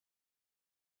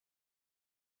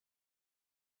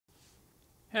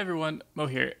Hey everyone, Mo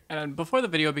here, and before the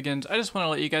video begins, I just want to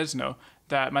let you guys know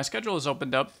that my schedule is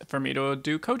opened up for me to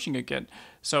do coaching again.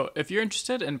 So if you're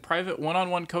interested in private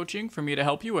one-on-one coaching for me to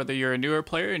help you, whether you're a newer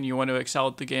player and you want to excel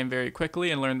at the game very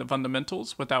quickly and learn the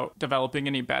fundamentals without developing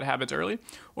any bad habits early,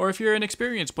 or if you're an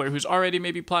experienced player who's already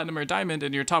maybe platinum or diamond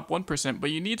in your top 1%,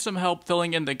 but you need some help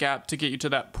filling in the gap to get you to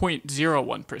that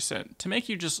 0.01%, to make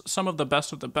you just some of the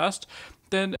best,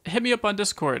 then hit me up on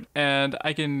Discord and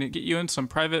I can get you in some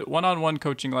private one-on-one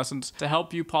coaching lessons to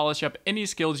help you polish up any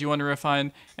skills you want to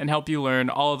refine and help you learn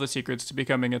all of the secrets to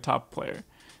becoming a top player.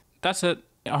 That's it.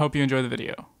 I hope you enjoy the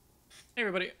video. Hey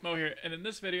everybody, Mo here, and in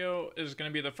this video is going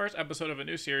to be the first episode of a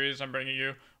new series I'm bringing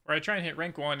you where I try and hit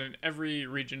rank 1 in every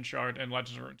region shard in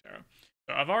Legends of Runeterra.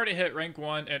 So I've already hit rank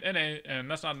 1 in NA, and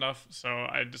that's not enough, so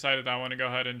I decided I want to go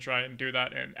ahead and try and do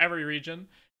that in every region.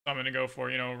 So I'm going to go for,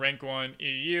 rank 1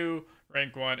 EU,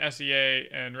 rank 1 SEA,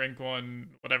 and rank 1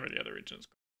 whatever the other region is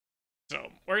called. So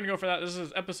we're going to go for that. This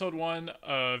is episode 1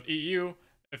 of EU.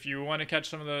 If you want to catch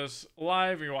some of those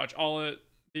live, you watch all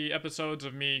the episodes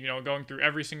of me, going through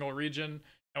every single region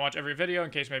and watch every video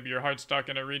in case maybe you're hard stuck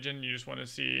in a region, you just want to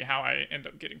see how I end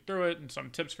up getting through it and some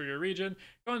tips for your region,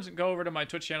 go over to my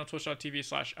Twitch channel,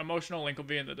 twitch.tv/emotional. Link will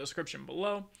be in the description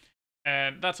below.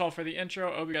 And that's all for the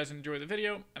intro. I hope you guys enjoy the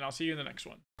video, and I'll see you in the next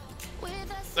one.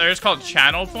 They're just called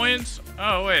channel points?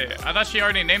 Oh, wait. I thought she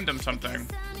already named them something.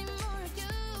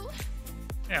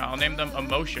 Yeah, I'll name them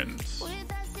emotions.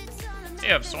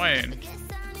 Yeah, Swain.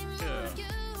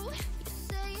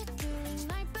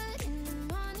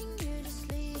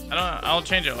 Yeah. I'll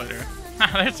change it later.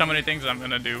 There's so many things I'm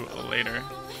gonna do later.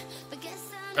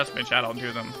 Trust me, chat, I'll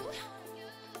do them.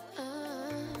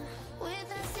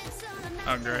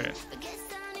 Oh, great. Let's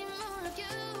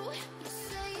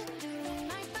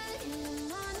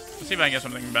see if I can get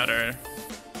something better.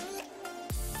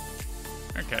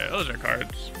 Okay, those are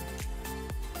cards.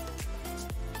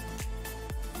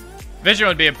 Vision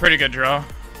would be a pretty good draw.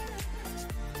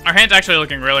 Our hand's actually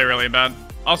looking really, really bad.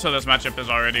 Also, this matchup is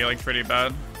already, pretty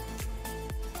bad.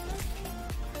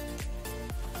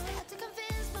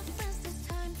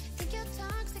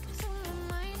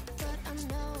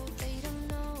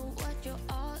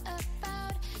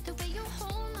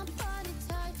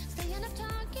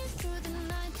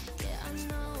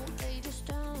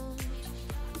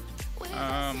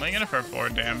 We get it for 4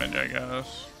 damage, I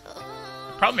guess.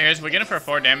 The problem here is if we get it for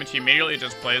 4 damage, he immediately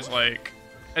just plays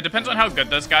it depends on how good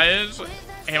this guy is.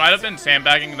 He might have been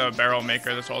sandbagging the barrel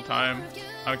maker this whole time.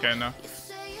 Okay, no.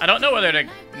 I don't know whether to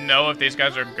know if these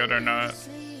guys are good or not.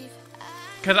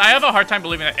 Because I have a hard time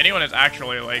believing that anyone is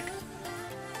actually,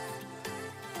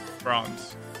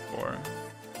 bronze 4.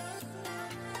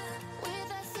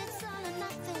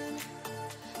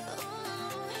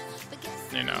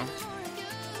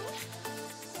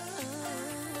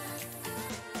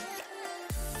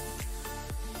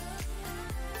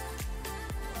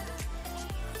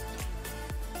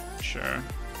 Sure.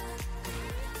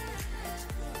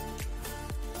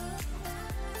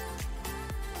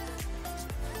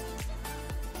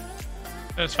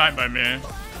 That's fine by me.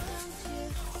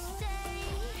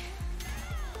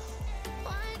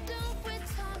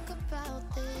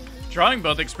 Drawing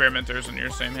both experimenters in your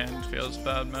same hand feels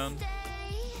bad, man.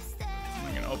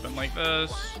 I'm gonna open like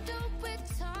this.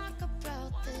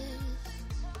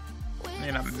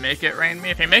 I'm gonna make it rain me.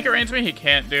 If he make it rains me, he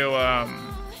can't do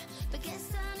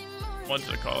what's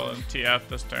it called? TF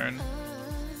this turn.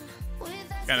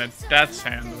 Gonna Death's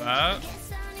Hand that.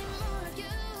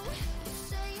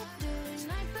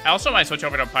 I also might switch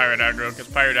over to Pirate Aggro because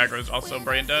Pirate Aggro is also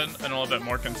brain dead and a little bit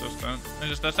more consistent. And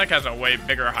just this deck has a way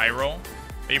bigger high roll,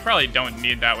 but you probably don't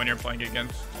need that when you're playing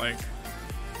against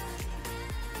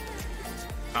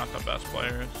not the best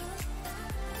players.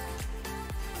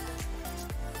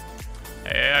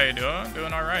 Hey, how you doing?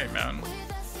 Doing all right, man.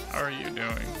 How are you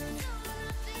doing?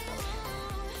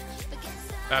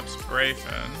 That's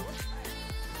Brayfin.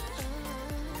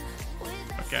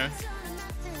 Okay.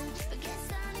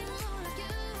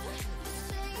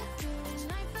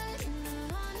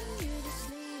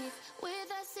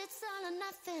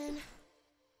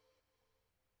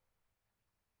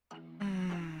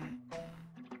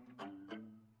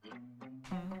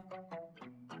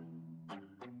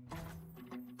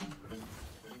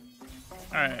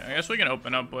 Alright, I guess we can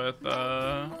open up with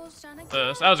this.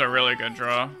 That was a really good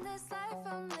draw.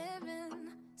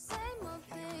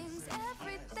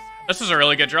 This is a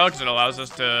really good draw because it allows us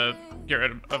to get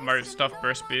rid of my stuff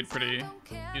burst speed pretty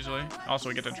easily. Also,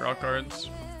 we get to draw cards.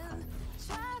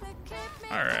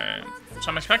 Alright. So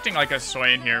I'm expecting a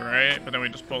Swain here, right? But then we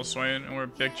just pull Swain and we're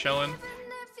big chillin'.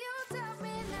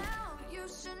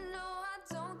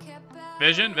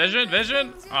 Vision, vision,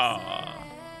 vision. Aww.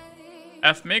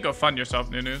 F me, go fund yourself,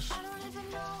 Nunus.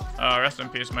 Rest in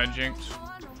peace, my Jinx.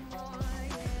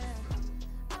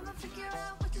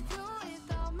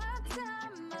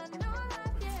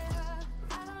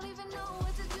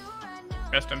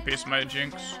 Rest in peace, my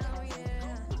Jinx.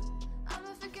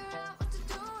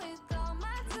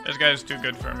 This guy's too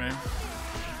good for me.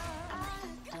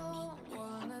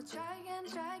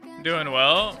 Doing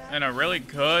well, in a really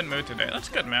good mood today. That's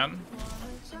good, man.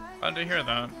 Glad to hear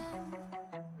that.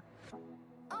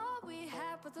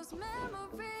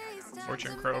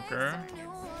 Fortune Croaker.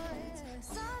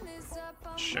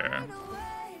 Sure.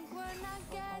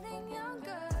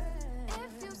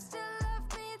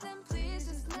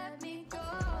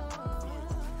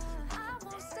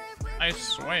 Nice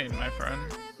Swain, my friend.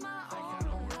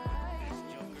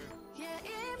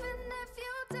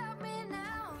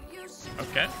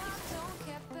 Okay.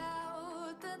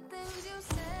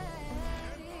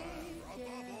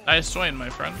 Nice Swain, my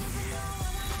friend.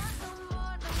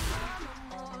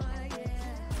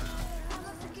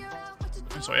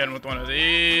 So I end with one of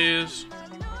these.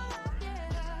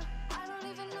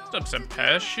 What's up,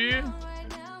 Sempeshi?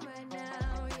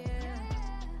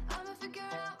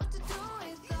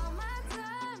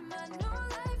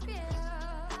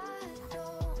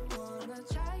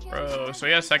 Bro, so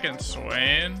he has second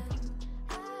Swain.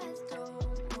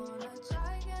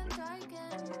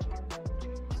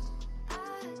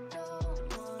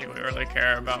 I think we really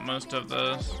care about most of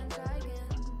this.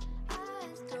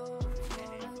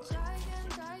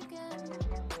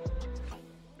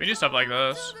 We do stuff like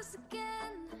this.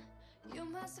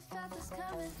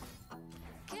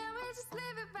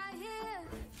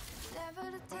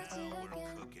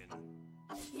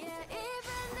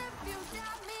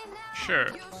 Sure.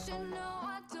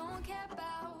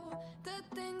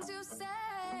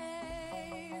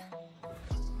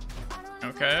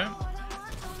 Okay.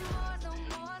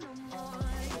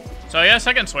 So yeah,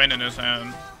 second Swain in his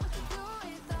hand.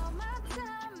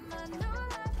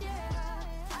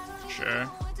 Sure.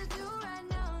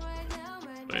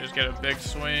 Please get a big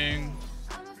swing.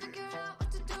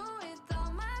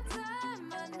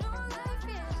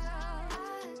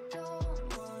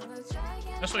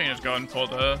 This one you just go and pull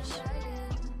this.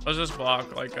 What's this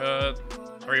block? Like a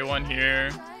 3-1 here.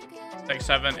 Like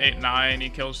 7, 8, 9. He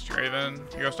kills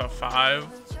Draven. He goes to 5.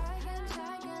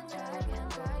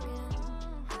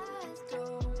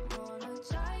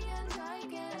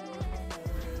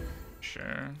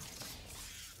 Sure.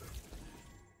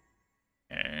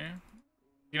 Okay.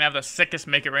 You can have the sickest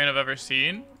make it rain I've ever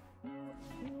seen.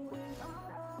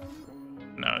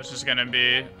 No, it's just gonna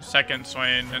be second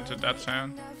Swain into Death's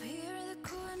Hand.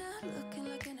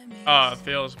 Oh, it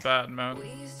feels bad, man.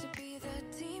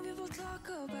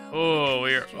 Oh,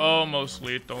 we're almost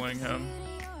lethaling him.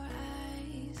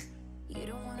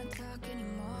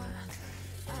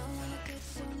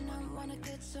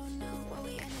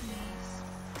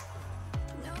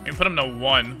 You can put him to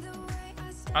 1.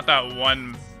 Not that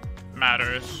 1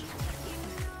 matters.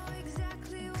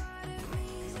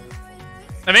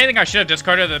 If anything, I should have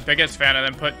discarded the biggest fan and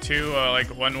then put 2 like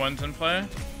 1/1s in play.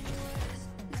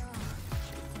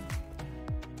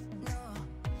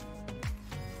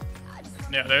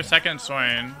 Yeah, there's second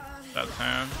Swain. That's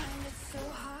him.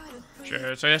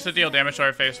 Sure, so he has to deal damage to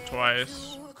our face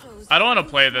twice. I don't want to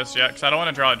play this yet, because I don't want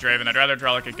to draw a Draven. I'd rather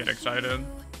draw like a Get Excited.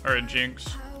 Or a Jinx.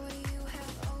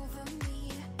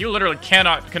 You literally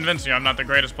cannot convince me I'm not the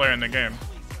greatest player in the game.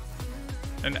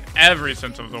 In every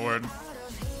sense of the word.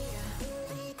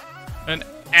 In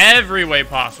every way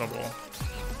possible.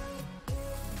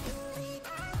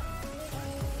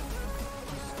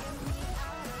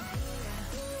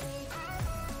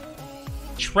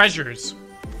 Treasures.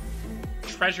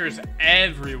 Treasures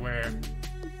everywhere.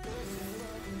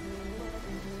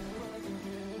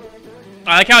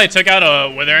 I like how I took out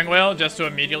a Withering Wail just to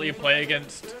immediately play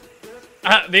against...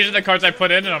 these are the cards I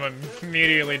put in and I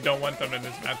immediately don't want them in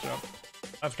this matchup.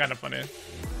 That's kind of funny.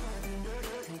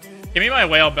 Give me my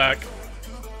whale back.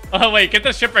 Oh wait, get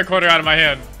the ship recorder out of my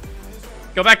hand.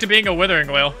 Go back to being a Withering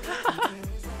Wail.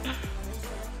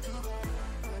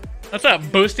 What's up,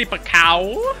 Boosty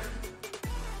Pacow?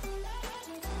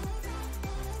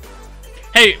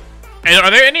 Hey, are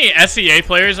there any SEA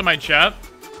players in my chat?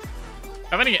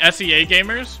 Have any SEA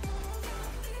gamers?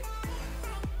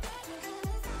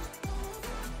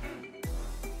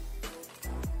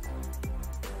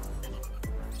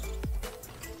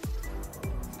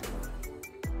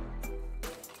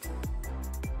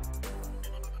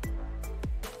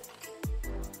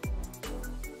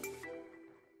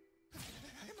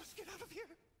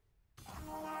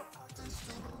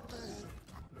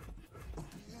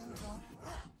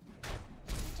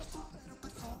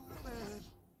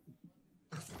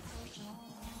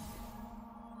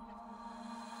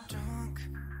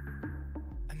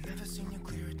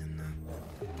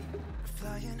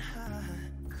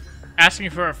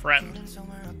 asking for a friend.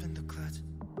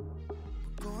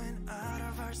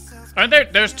 Aren't there?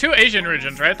 There's 2 Asian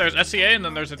regions, right? There's SCA and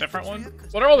then there's a different one.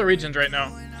 What are all the regions right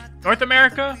now? North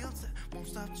America?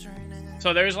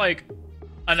 So there's like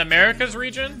an Americas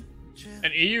region,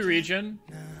 an EU region,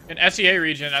 an SEA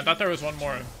region. I thought there was one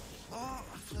more.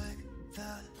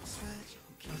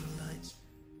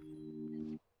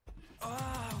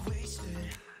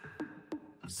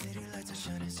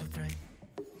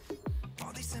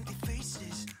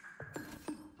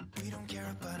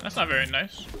 That's not very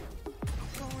nice.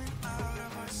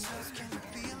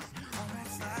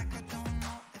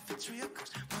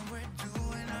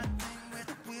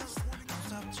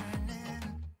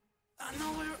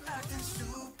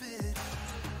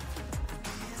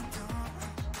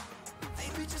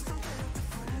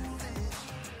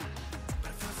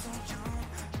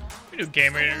 We do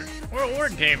gamers. We're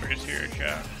gamers here,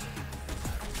 chat.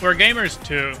 We're gamers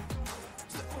too.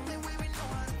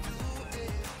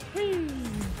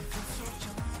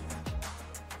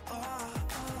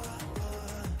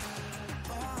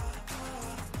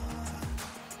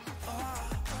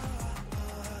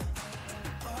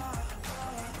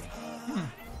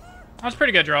 That's a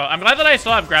pretty good draw. I'm glad that I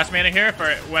still have Grass Mana here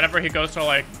for whenever he goes to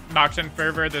like Noxen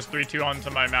Fervor this 3-2 onto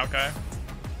my Maokai.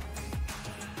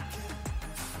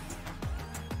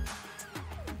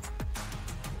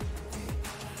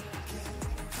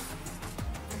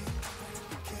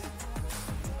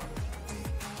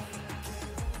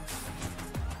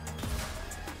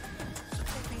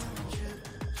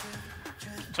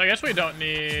 So I guess we don't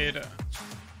need...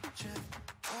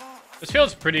 This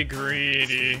feels pretty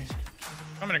greedy.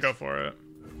 I'm gonna go for it.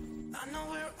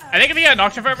 I think if he had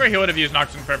Noxen Fervor, he would have used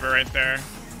Noxen Fervor right there.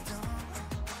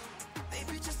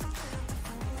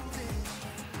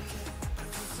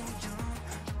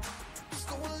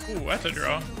 Ooh, that's a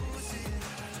draw.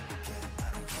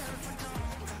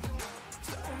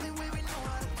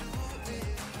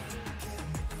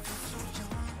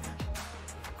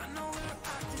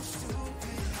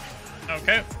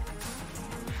 Okay.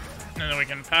 And then we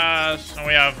can pass, and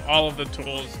we have all of the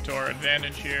tools to our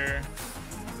advantage here.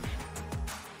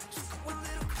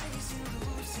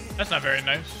 That's not very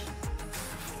nice.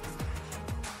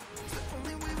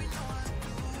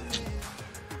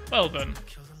 Well then.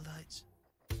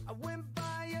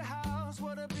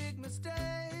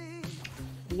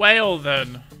 Well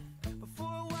then.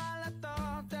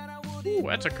 Ooh,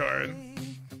 that's a card.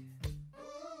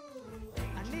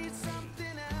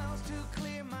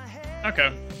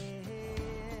 Okay.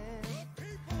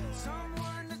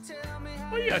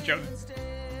 What you got, Joe?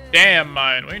 Damn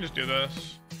mine. We can just do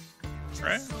this.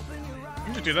 Right? We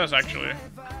can just do this, actually.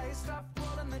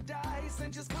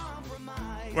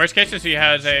 Worst case is he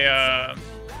has a,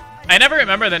 I never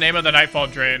remember the name of the Nightfall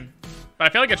Drain, but I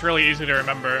feel like it's really easy to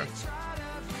remember.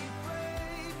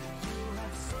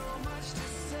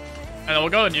 And then we'll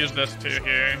go and use this too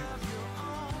here.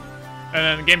 And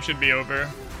then the game should be over.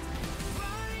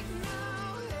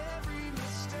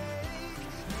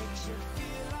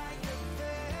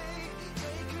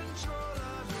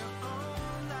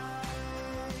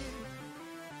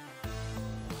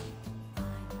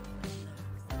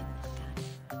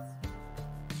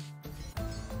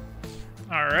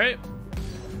 Alright.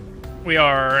 We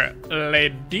are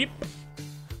laid deep.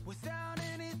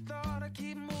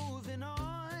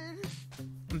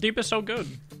 Deep is so good.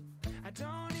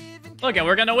 Look, and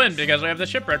we're gonna win because we have the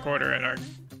shipwreck order in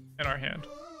our hand.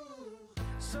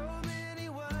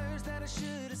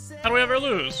 How do we ever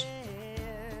lose?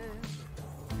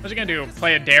 What's he gonna do?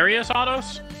 Play a Darius on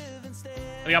us?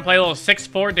 Are we gonna play a little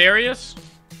 6-4 Darius?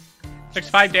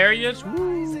 6-5 Darius?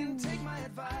 Woo.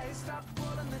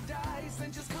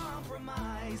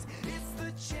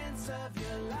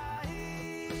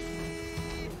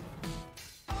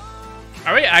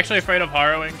 Are we actually afraid of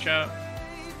harrowing, chat?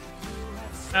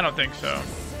 I don't think so.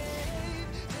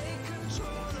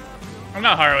 I'm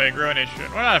not harrowing, ruination.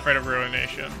 We're not afraid of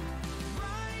ruination.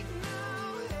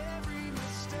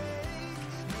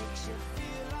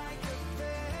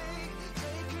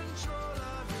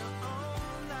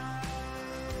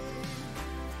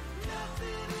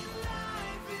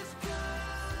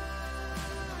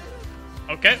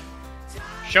 Okay.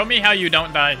 Show me how you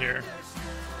don't die here.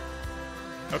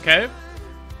 Okay.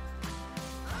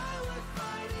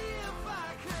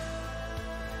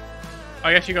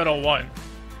 I guess you go to 1.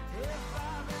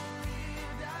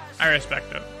 I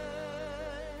respect it.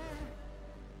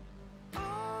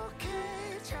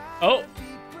 Oh!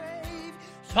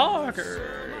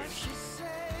 Poggers!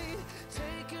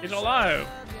 He's alive!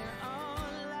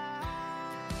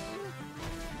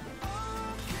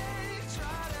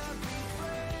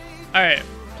 Alright,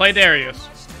 play Darius.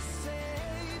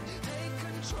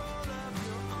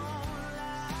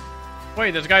 Wait,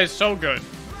 this guy is so good.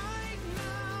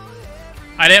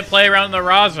 I didn't play around the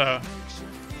Raza.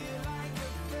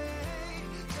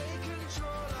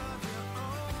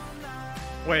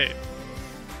 Wait.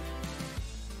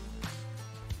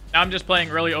 Now I'm just playing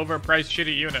really overpriced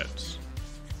shitty units.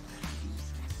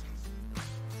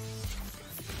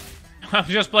 I'm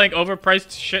just playing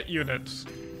overpriced shit units.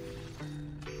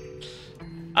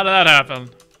 How did that happen?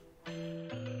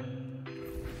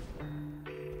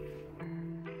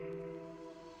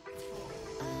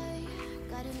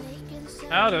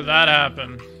 How did that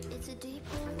happen?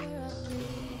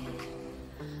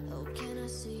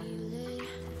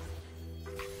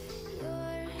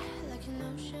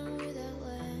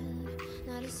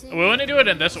 We want to do it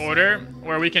in this order,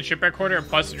 where we can shipwreck quarter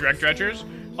plus direct dredgers.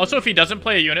 Also, if he doesn't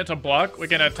play a unit to block, we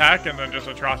can attack and then just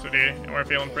atrocity, and we're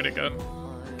feeling pretty good.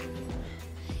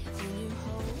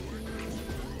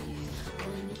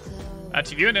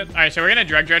 That's a unit. Alright, so we're gonna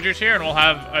drag dredgers here, and we'll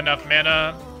have enough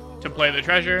mana to play the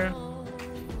treasure.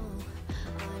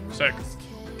 Sick.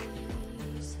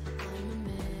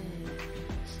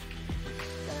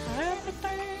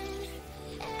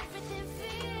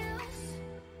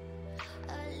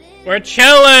 We're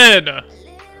chilling!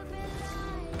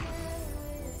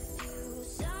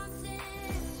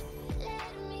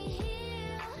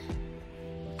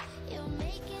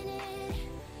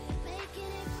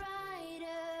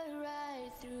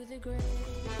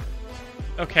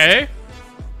 Okay.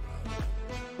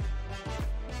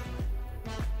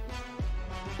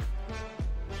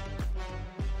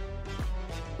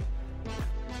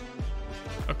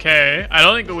 Okay, I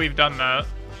don't think we've done that.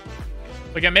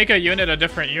 We can make a unit a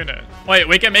different unit. Wait,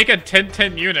 we can make a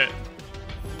 10-10 unit.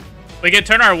 We can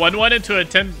turn our 1-1 into a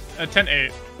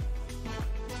 10-8.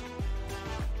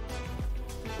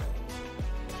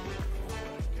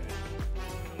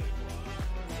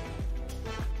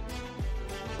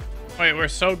 Wait, we're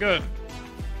so good.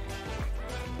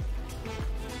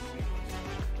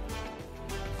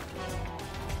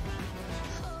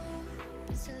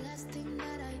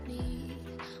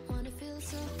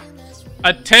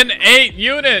 A 10-8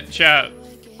 unit, chat.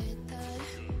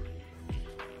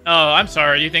 Oh, I'm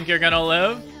sorry. You think you're gonna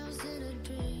live?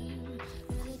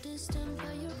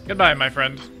 Goodbye, my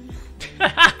friend.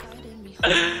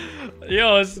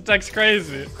 Yo, this text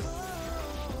crazy.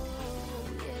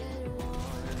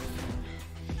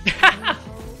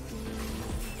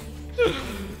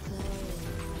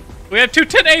 We have two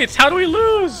 10-8s. How do we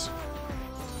lose?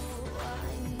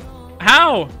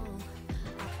 How?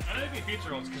 I don't think pizza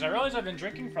rolls because I realize I've been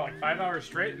drinking for like 5 hours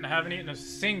straight and I haven't eaten a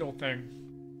single thing.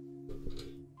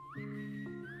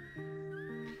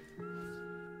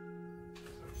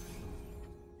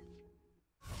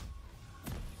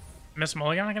 Miss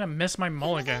Mulligan? I'm not gonna miss my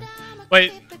mulligan.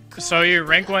 Wait, so you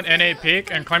rank 1 NA peak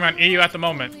and climb on EU at the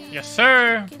moment? Yes,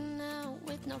 sir!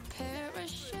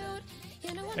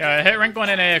 Yeah, I hit rank 1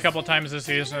 NA a couple times this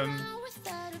season.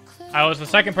 I was the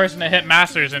second person to hit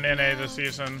Masters in NA this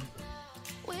season.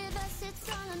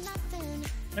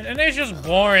 And NA is just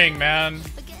boring, man.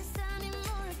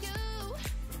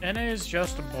 NA is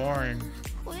just boring.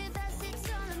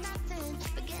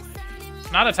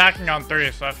 Not attacking on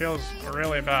 3, so that feels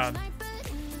really bad.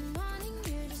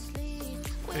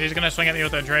 He's gonna swing at me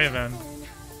with a Draven.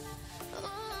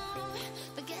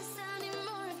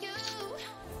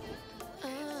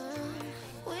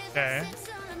 Okay.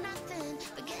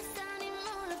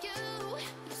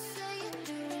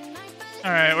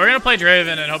 Alright, we're gonna play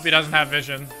Draven and hope he doesn't have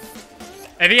vision.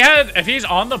 If he's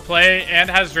on the play and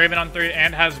has Draven on 3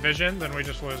 and has vision, then we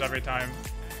just lose every time.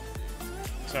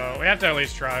 So we have to at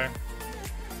least try.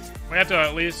 We have to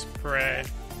at least pray.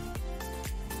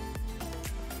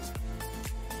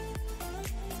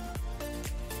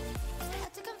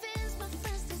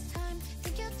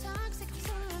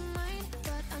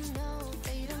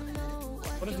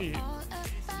 What is he?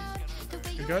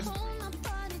 You good?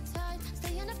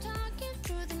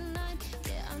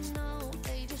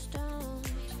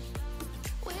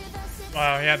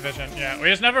 Wow, he had vision. Yeah, we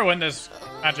just never win this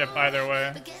matchup either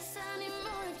way.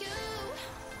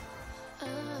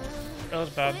 That was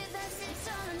bad.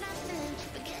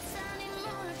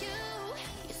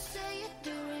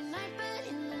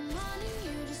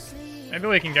 Maybe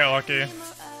we can get lucky.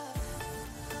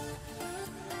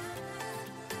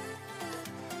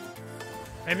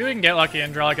 Maybe we can get lucky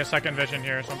and draw like a second vision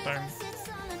here or something.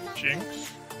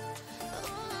 Jinx.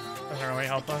 Doesn't really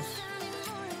help us.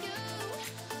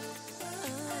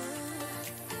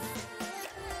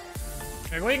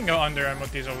 Maybe we can go under him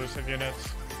with these elusive units.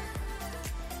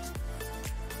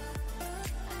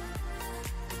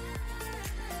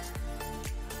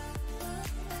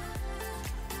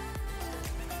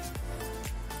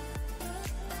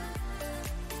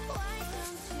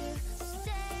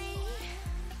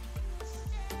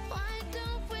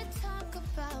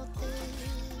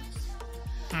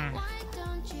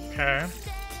 Okay.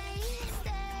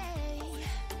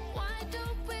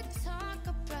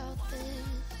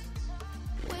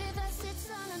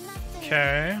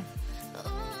 Okay.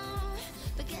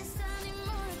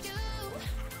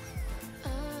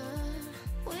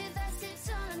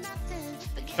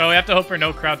 So we have to hope for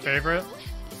no crowd favorite.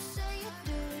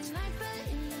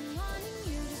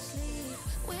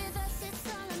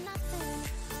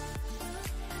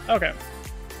 Okay.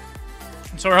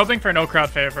 So we're hoping for no crowd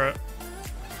favorite.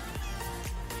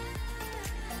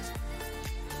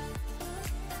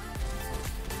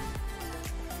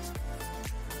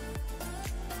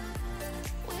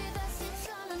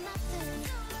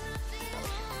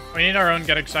 We need our own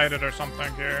get excited or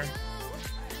something here.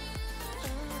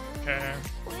 Okay.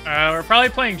 We're probably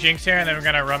playing Jinx here and then we're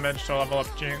gonna rummage to level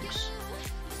up Jinx.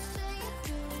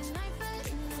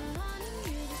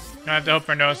 I have to hope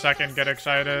for no second get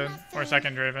excited or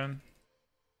second Draven.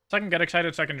 Second get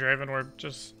excited, second Draven, we're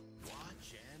just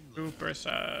super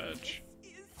sag.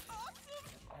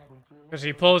 Because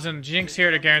he pulls in Jinx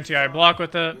here to guarantee I block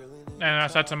with it, and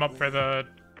that sets him up for the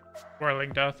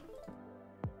Whirling Death.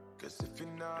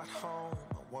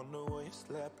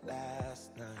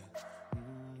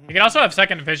 He can also have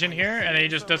second vision here, and he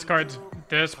just discards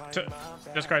this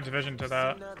discards vision to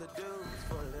that.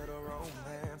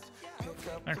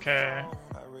 Okay.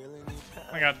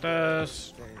 I got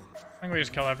this. I think we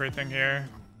just kill everything here.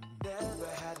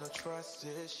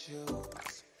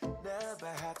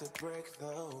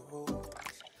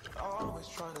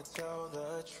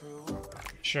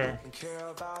 Sure.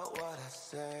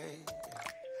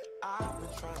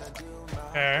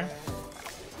 Okay.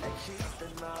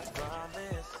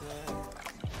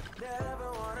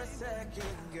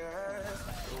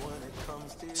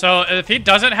 So if he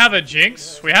doesn't have a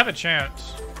Jinx, we have a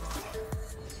chance.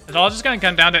 It's all just gonna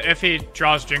come down to if he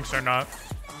draws Jinx or not.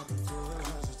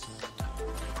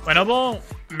 Winnable?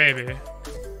 Maybe.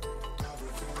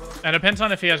 It depends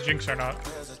on if he has Jinx or not.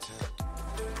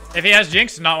 If he has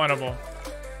Jinx, not winnable.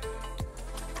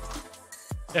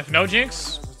 If no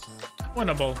Jinx,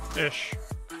 winnable-ish.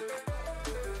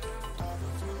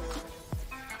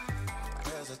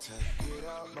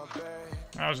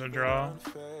 That was a draw.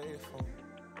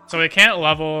 So we can't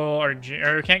level or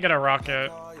we can't get a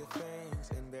rocket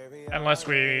unless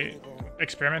we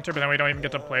experiment her, but then we don't even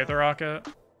get to play the rocket.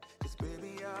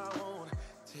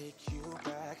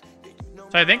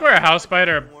 So I think we're a house bite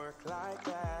or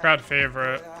crowd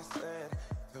favorite.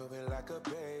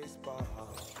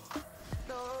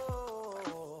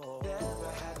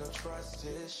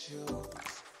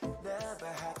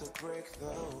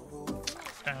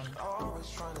 Damn.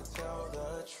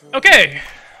 Okay.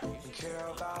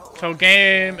 So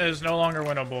game is no longer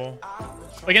winnable.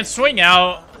 We can swing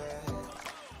out.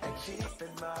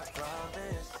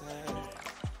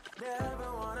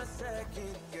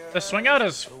 The swing out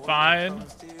is fine.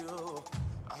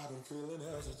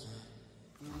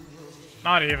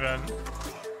 Not even.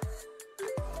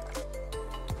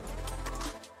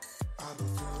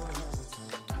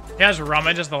 He has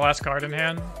Rummage as the last card in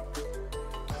hand.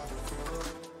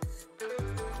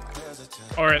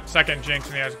 Or at second Jinx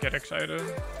and he has Get Excited.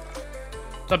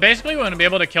 So basically we want to be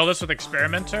able to kill this with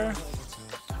Experimenter.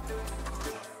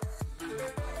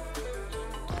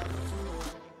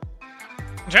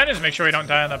 I'm trying to just make sure we don't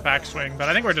die on the backswing, but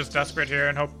I think we're just desperate here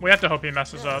and hope we have to hope he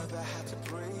messes up.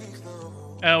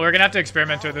 We're gonna have to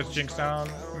experiment with this Jinx down.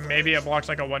 Maybe it blocks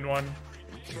like a 1-1.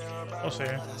 We'll see.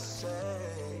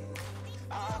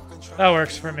 That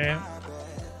works for me.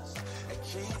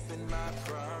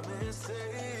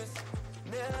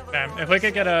 Damn, if we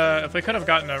could get if we could have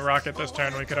gotten a rocket this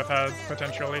turn, we could have had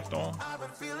potential lethal.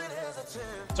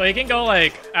 So he can go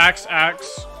like Axe.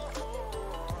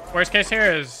 Worst case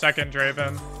here is second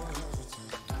Draven.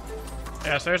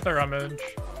 Yeah, so there's the Rummage.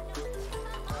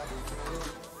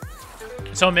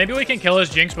 So maybe we can kill his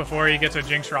Jinx before he gets a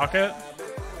Jinx rocket.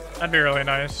 That'd be really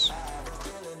nice.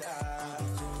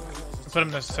 Put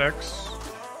him to 6.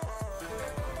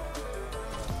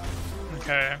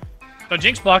 Okay. So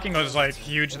Jinx blocking was like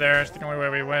huge there. It's the only way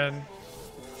we win.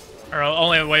 Or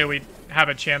only way we have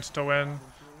a chance to win.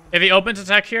 If he opens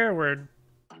attack here, we're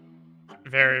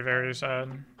very, very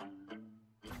sad.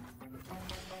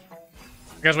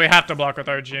 Because we have to block with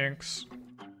our Jinx.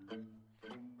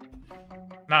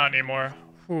 Not anymore.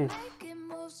 Whew.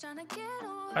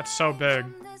 That's so big.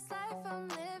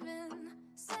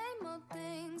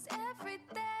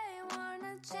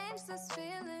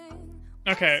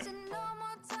 Okay.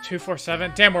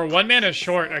 247. Damn, we're 1 mana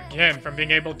short again from being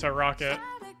able to rocket.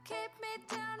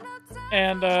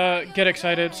 And get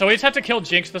excited. So we just have to kill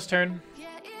Jinx this turn.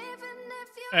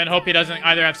 And hope he doesn't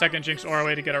either have second Jinx or a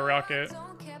way to get a rocket.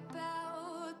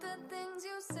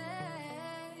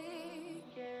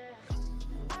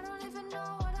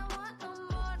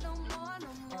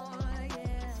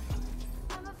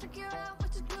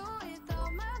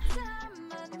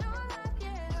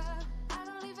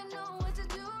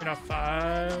 You know,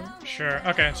 5. Sure.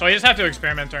 Okay, so I just have to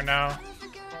experiment her now.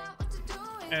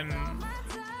 And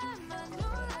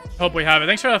hope we have it.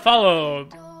 Thanks for the follow,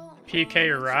 PK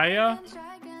Raya.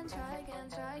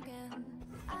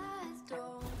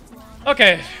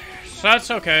 Okay, so that's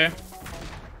okay.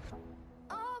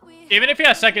 Even if he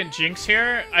has second Jinx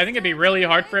here, I think it'd be really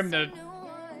hard for him to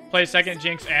play second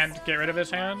Jinx and get rid of his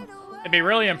hand. It'd be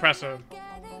really impressive,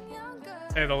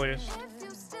 to say the least.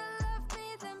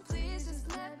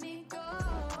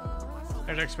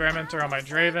 There's Experimenter on my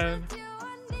Draven.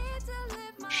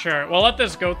 Sure, we'll let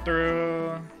this go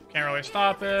through. Can't really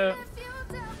stop it.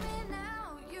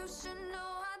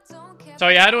 So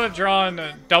you had to have drawn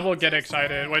double Get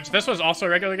Excited, which this was also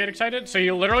regular Get Excited. So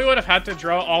you literally would have had to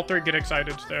draw all 3 Get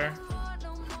Exciteds there.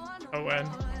 Oh, win.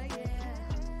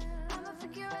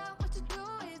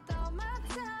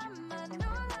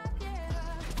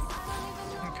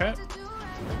 Okay.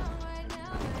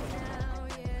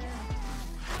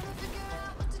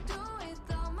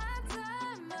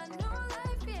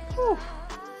 Whew.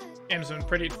 Game's been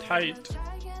pretty tight.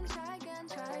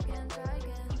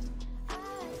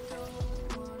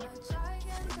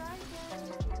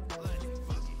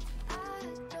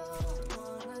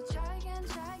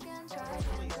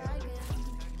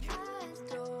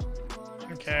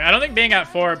 Okay, I don't think being at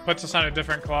 4 puts us on a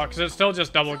different clock, because it's still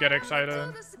just double Get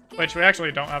Excited, which we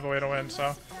actually don't have a way to win,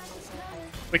 so.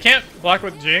 We can't block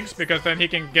with Jinx, because then he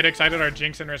can Get Excited our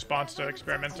Jinx in response to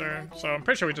Experimenter, so I'm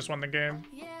pretty sure we just won the game.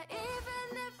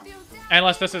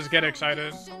 Unless this is Get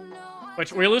Excited,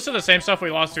 which we lose to the same stuff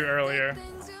we lost to earlier.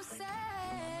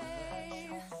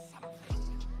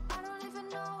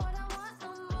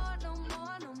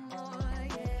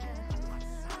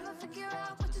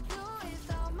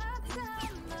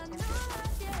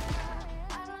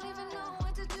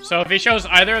 So if he shows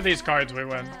either of these cards, we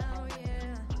win.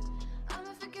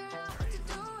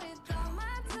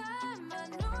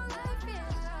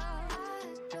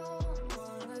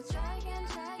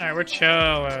 Alright, we're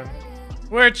chilling.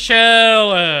 We're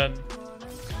chilling.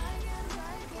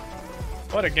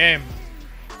 What a game.